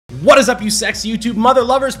What is up, you sexy YouTube mother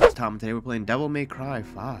lovers? It's Tom, and today we're playing Devil May Cry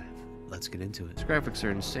 5. Let's get into it. These graphics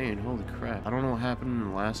are insane. Holy crap. I don't know what happened in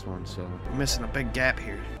the last one, so we're missing a big gap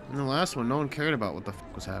here. In the last one, no one cared about what the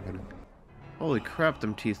fuck was happening. Holy crap,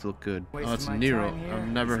 them teeth look good. Oh, it's Nero. I've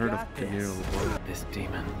never heard of Nero before. This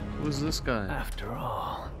demon. Who's this guy? After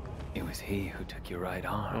all, it was he who took your right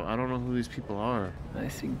arm. Oh, I don't know who these people are. I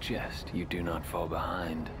suggest you do not fall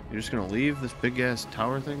behind. You're just gonna leave this big ass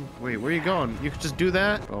tower thing? Wait, where are you going? You could just do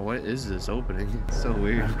that? Oh, what is this opening? It's so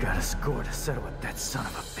weird. I've got a score to settle with that son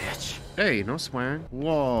of a bitch. Hey, no swearing.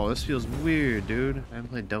 Whoa, this feels weird, dude. I haven't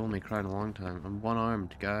played Devil May Cry in a long time. I'm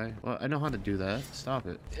one-armed, guy. Well, I know how to do that. Stop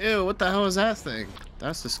it. Ew, what the hell is that thing?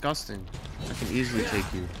 That's disgusting. I can easily take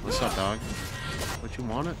you. What's up, dog? What, you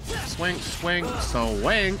want it? Swing, swing,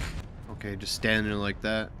 swing. Okay, just stand there like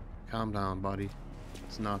that. Calm down, buddy.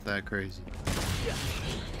 It's not that crazy.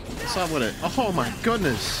 What's up with it? Oh my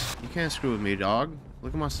goodness! You can't screw with me, dog.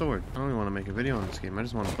 Look at my sword. I don't even want to make a video on this game. I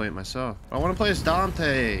just want to play it myself. I want to play as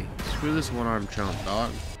Dante. Screw this one-armed chump,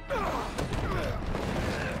 dog.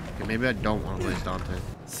 Okay, maybe I don't want to play as Dante.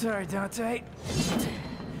 Sorry, Dante.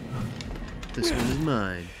 This one is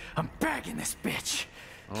mine. I'm bagging this bitch.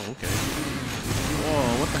 Oh, okay.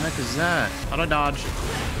 Whoa, what the heck is that? How'd I dodge?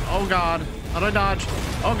 Oh god. How'd I dodge?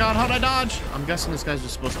 Oh god, how'd I dodge? I'm guessing this guy's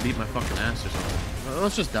just supposed to beat my fucking ass or something. Well,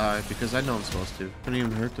 let's just die, because I know I'm supposed to. Couldn't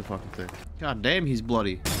even hurt the fucking thing. God damn, he's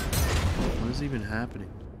bloody. What is even happening?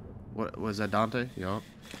 What was that, Dante? Yup.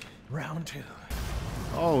 Round two.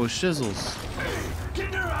 Oh, shizzles. Hey,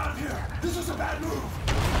 get her out of here! This is a bad move!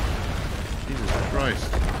 Jesus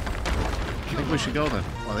Christ. I think we should go then.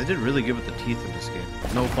 Oh, they did really good with the teeth in this game.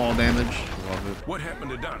 No fall damage. Love it. What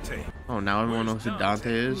happened to Dante? Oh, now everyone knows who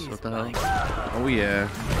Dante is? What the hell? Oh yeah.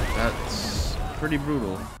 That's pretty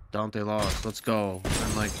brutal. Dante lost. Let's go.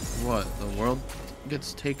 And like, what? The world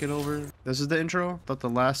gets taken over? This is the intro? I thought the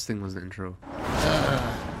last thing was the intro.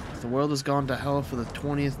 The world has gone to hell for the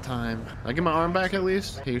 20th time. I get my arm back at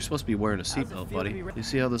least? Hey, you're supposed to be wearing a seatbelt, buddy. You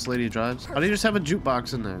see how this lady drives? How do you just have a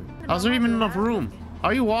jukebox in there? How's there even enough room? How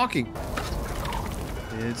are you walking?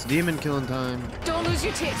 It's demon killing time. Don't lose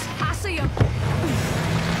your tits. I see them.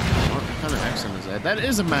 What kind of accent is that? That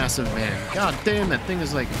is a massive van. God damn, that thing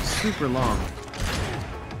is like super long.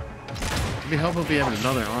 It'd be helpful if you had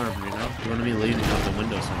another arm, you know? You want to be leaning out the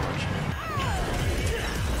window so much.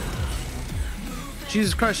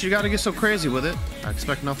 Jesus Christ, you gotta get so crazy with it. I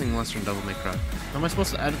expect nothing less from Devil May Cry. How am I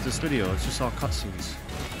supposed to edit this video? It's just all cutscenes.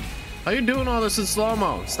 How you doing all this in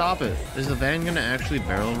slow-mo? Stop it. Is the van gonna actually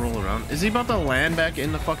barrel roll around? Is he about to land back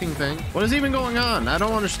in the fucking thing? What is even going on? I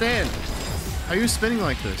don't understand. How are you spinning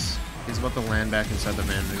like this? He's about to land back inside the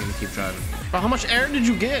van. They're gonna keep driving. But how much air did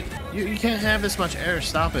you get? You can't have this much air.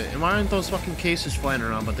 Stop it. And why aren't those fucking cases flying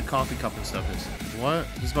around, but the coffee cup and stuff is? What?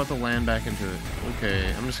 He's about to land back into it.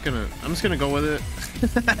 Okay, I'm just gonna go with it.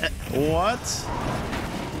 What?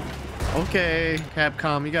 Okay,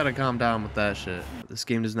 Capcom, you gotta calm down with that shit. This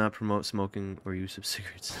game does not promote smoking or use of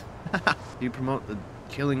cigarettes. Do you promote the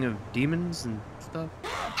killing of demons and stuff?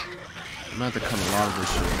 I'm gonna have to cut a lot of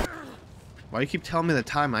this shit. Why do you keep telling me the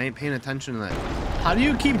time? I ain't paying attention to that. How do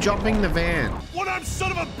you keep jumping the van? One-armed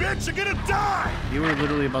son of a bitch, you're gonna die! You were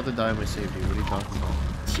literally about to die when I saved you. What are you talking about?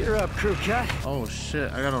 Cheer up, crew cut. Oh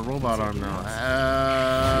shit, I got a robot arm now.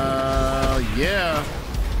 Yeah.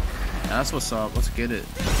 That's what's up. Let's get it.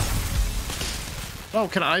 Oh,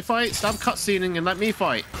 can I fight? Stop cutscening and let me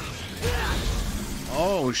fight.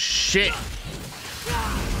 Oh shit.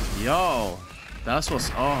 Yo, that's what's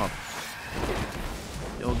up.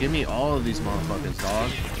 Yo, give me all of these motherfuckers, dog.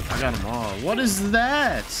 I got them all. What is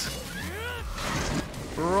that?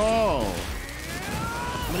 Bro.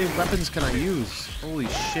 How many weapons can I use? Holy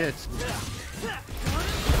shit.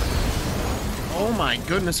 Oh my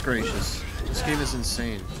goodness gracious. This game is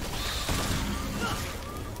insane.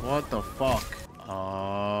 What the fuck?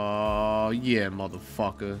 Oh yeah,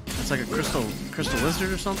 motherfucker. It's like a crystal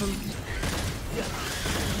lizard or something?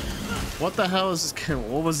 What the hell is this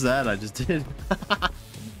game? What was that I just did?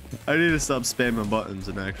 I need to stop spamming buttons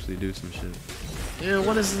and actually do some shit. Ew,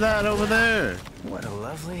 what is that over there? What a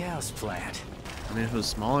lovely house plant. I mean, if it was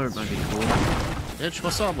smaller, it might be cool. Bitch,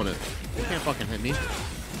 what's up with it? You can't fucking hit me.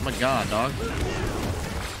 Oh my god, dog.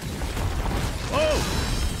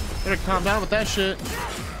 Whoa! Better calm down with that shit.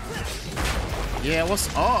 Yeah, what's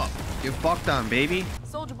up? You're fucked on, baby.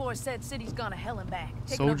 Soldier Boy said city's gone to hell and back.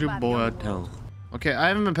 Taken Soldier over by the Boy, I underworld. tell. Okay, I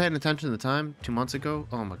haven't been paying attention to the time. 2 months ago.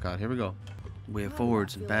 Oh my god, here we go. We have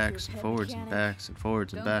forwards and backs and forwards and backs and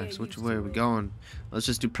forwards and backs. Which way are we going? Let's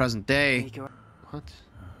just do present day. What?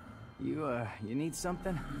 You need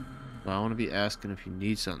something? Well, I want to be asking if you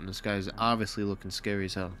need something. This guy is obviously looking scary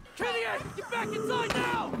as hell. Killian, get back inside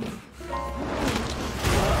now!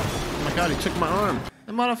 my god, he took my arm.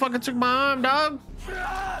 That motherfucker took my arm, dog.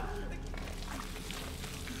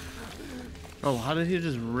 Oh, how did he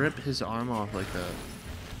just rip his arm off like that?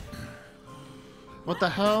 What the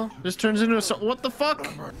hell? Just turns into a sword. What the fuck?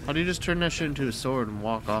 How do you just turn that shit into a sword and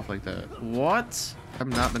walk off like that? What? I've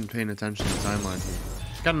not been paying attention to the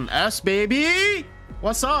timeline. Got an S, baby!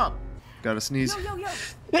 What's up? Gotta sneeze. Yo.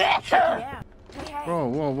 Yeah. Hey. Bro,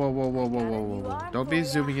 whoa. Don't be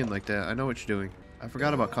zooming in like that. I know what you're doing. I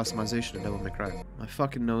forgot about customization in Devil May Cry. My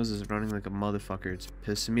fucking nose is running like a motherfucker. It's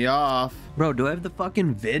pissing me off. Bro, do I have the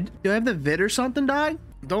fucking vid? Do I have the vid or something, dog?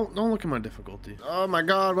 Don't look at my difficulty. Oh my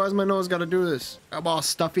god, why's my nose gotta do this? I'm all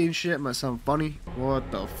stuffy and shit. Am I sound funny?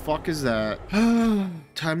 What the fuck is that?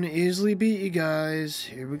 Time to easily beat you guys.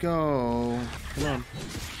 Here we go. Come on.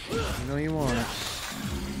 I know you want it.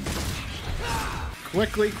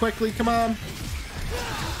 Quickly, come on.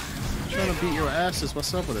 Trying to beat your asses.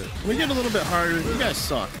 What's up with it? Can we get a little bit harder? You guys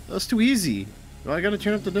suck. That's too easy. Do I gotta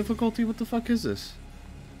turn up the difficulty? What the fuck is this?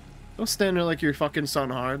 Don't stand there like you're fucking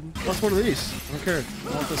something hard. What's one of these? I don't care.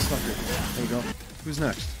 I want this fucker. There we go. Who's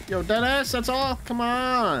next? Yo, deadass, that's all? Come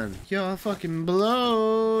on. Yo, fucking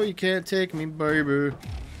blow. You can't take me, baby.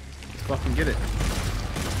 Let's fucking get it.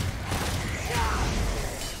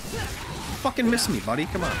 Fucking miss me, buddy.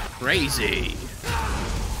 Come on. Crazy.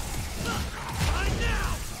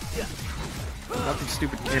 Nothing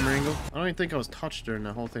stupid camera angle. I don't even think I was touched during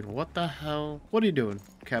that whole thing. What the hell? What are you doing,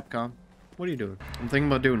 Capcom? What are you doing? I'm thinking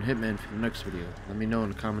about doing Hitman for the next video. Let me know in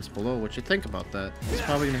the comments below what you think about that. It's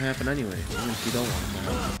probably gonna happen anyway, even if you don't want it to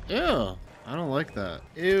happen. Ew. I don't like that.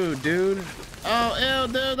 Ew, dude. Oh, ew,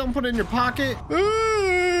 dude. Don't put it in your pocket.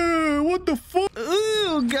 Ew, what the fuck?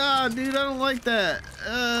 Ew, God, dude. I don't like that.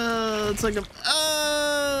 It's like a...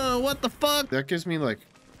 what the fuck? That gives me, like,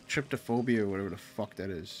 tryptophobia or whatever the fuck that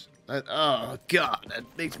is. Oh god, that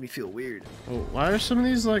makes me feel weird. Oh, why are some of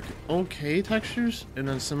these like okay textures and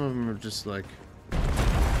then some of them are just like,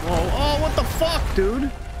 whoa, oh, what the fuck, dude?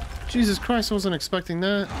 Jesus Christ, I wasn't expecting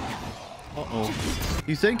that. Uh-oh.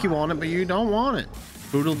 You think you want it, but you don't want it.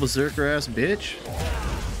 Brutal berserker ass bitch.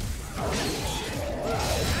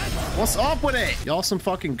 What's up with it? Y'all some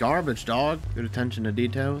fucking garbage, dog. Good attention to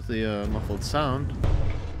detail with the muffled sound.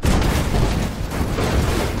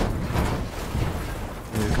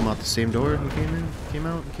 Come out the same door he came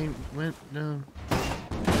out, went, no. I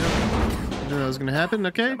knew that was gonna happen,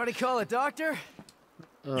 okay? Somebody call a doctor?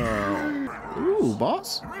 Ooh,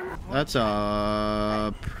 boss? That's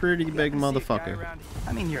a pretty big motherfucker.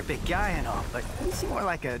 I mean, you're a big guy and all, but you seem more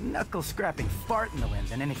like a knuckle-scrapping fart in the wind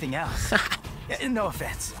than anything else. Yeah, no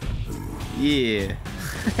offense. Yeah.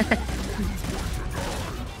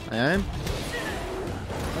 I am?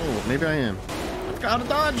 Oh, maybe I am. I've got to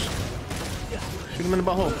dodge! Shoot him in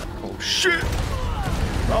the butthole. Oh shit!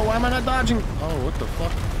 Bro, why am I not dodging? Oh, what the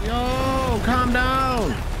fuck? Yo, calm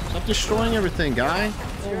down! Stop destroying everything, guy.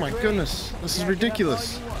 Oh my goodness. This is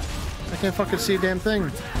ridiculous. I can't fucking see a damn thing.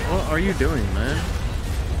 What are you doing, man?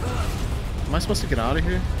 Am I supposed to get out of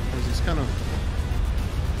here? Or is this kind of...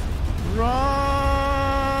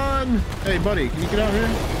 Run! Hey, buddy, can you get out here?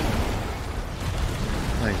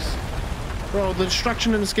 Thanks. Bro, the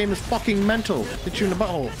destruction in this game is fucking mental. Hit you in the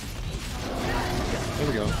butthole. There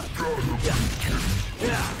we go.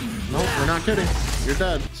 Nope, we're not kidding. You're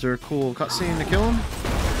dead. Is there a cool cutscene to kill him?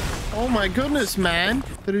 Oh my goodness, man!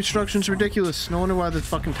 The destruction's ridiculous. No wonder why the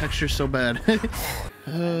fucking texture's so bad.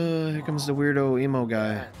 Here comes the weirdo emo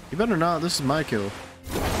guy. You better not. This is my kill.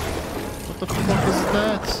 What the fuck is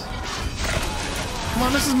that? Come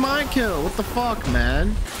on, this is my kill. What the fuck,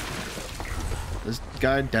 man? This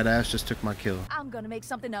guy deadass just took my kill. I'm gonna make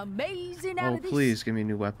something amazing out of this. Oh, please give me a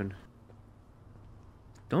new weapon.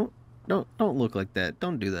 Don't look like that.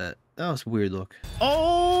 Don't do that. That was a weird look.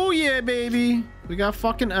 Oh yeah, baby. We got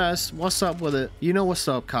fucking S. What's up with it? You know what's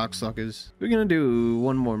up, cocksuckers. We're gonna do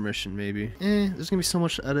one more mission, maybe. There's gonna be so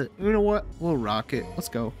much to edit. You know what? We'll rock it. Let's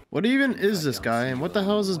go. What even is this guy? And what the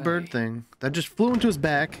hell is this bird thing? That just flew into his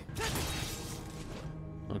back.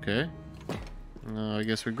 Okay. I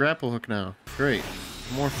guess we grapple hook now. Great.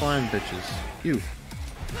 More flying bitches. You.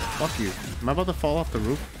 Fuck you. Am I about to fall off the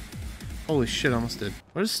roof? Holy shit, I almost did.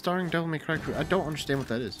 What is starring Devil May Cry Crew? I don't understand what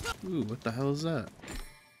that is. Ooh, what the hell is that?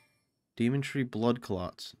 Demon Tree Blood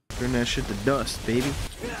Clots. Turn that shit to dust, baby.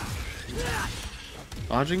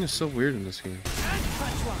 Dodging is so weird in this game.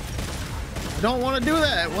 I don't want to do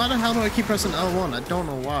that! Why the hell do I keep pressing L1? I don't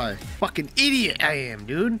know why. Fucking idiot I am,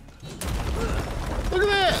 dude! Look at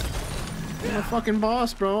that! I'm a fucking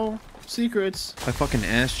boss, bro. Secrets. My fucking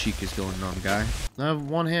ass cheek is going numb, guy. I have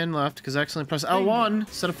one hand left because I accidentally pressed L1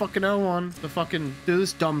 instead of fucking L1 to fucking do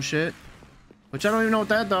this dumb shit. Which I don't even know what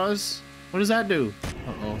that does. What does that do?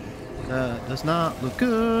 Uh-oh. That does not look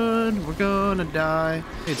good. We're gonna die.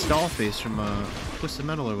 Hey, it's Dollface from Twisted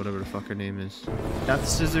Metal or whatever the fuck her name is. Death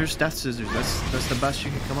Scissors. That's the best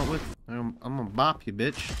you can come up with. I'm gonna bop you,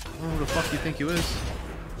 bitch. I don't know who the fuck you think you is.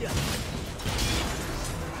 Get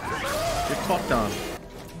fucked on.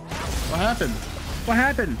 What happened? What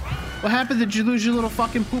happened? What happened? Did you lose your little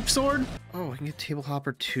fucking poop sword? Oh, I can get Table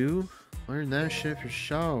Hopper 2? Learn that shit for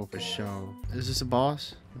show. For show. Is this a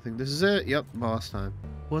boss? I think this is it. Yep, boss time.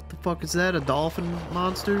 What the fuck is that? A dolphin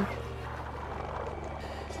monster?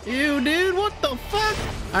 Ew, dude, what the fuck?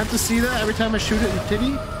 I have to see that every time I shoot it in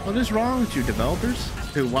titty? What is wrong with you, developers?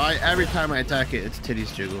 Dude, why every time I attack it, its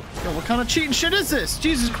titties jiggle? Yo, what kind of cheating shit is this?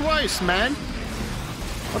 Jesus Christ, man.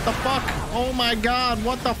 What the fuck? Oh my god,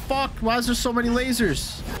 what the fuck? Why is there so many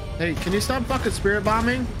lasers? Hey, can you stop fucking spirit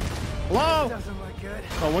bombing? Hello? Doesn't look good.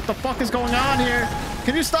 Oh, what the fuck is going on here?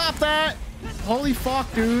 Can you stop that? Holy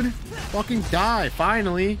fuck, dude. Fucking die,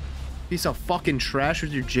 finally. Piece of fucking trash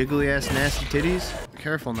with your jiggly ass nasty titties.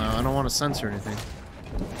 Careful now, I don't want to censor anything.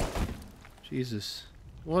 Jesus.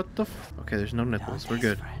 What the f— okay, there's no nipples. We're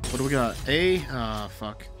good. What do we got? A? Ah,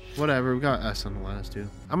 fuck. Whatever, we got S on the last two.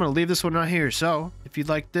 I'm gonna leave this one right here, so if you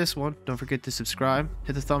like this one, don't forget to subscribe,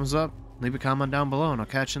 hit the thumbs up, leave a comment down below, and I'll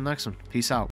catch you in the next one. Peace out.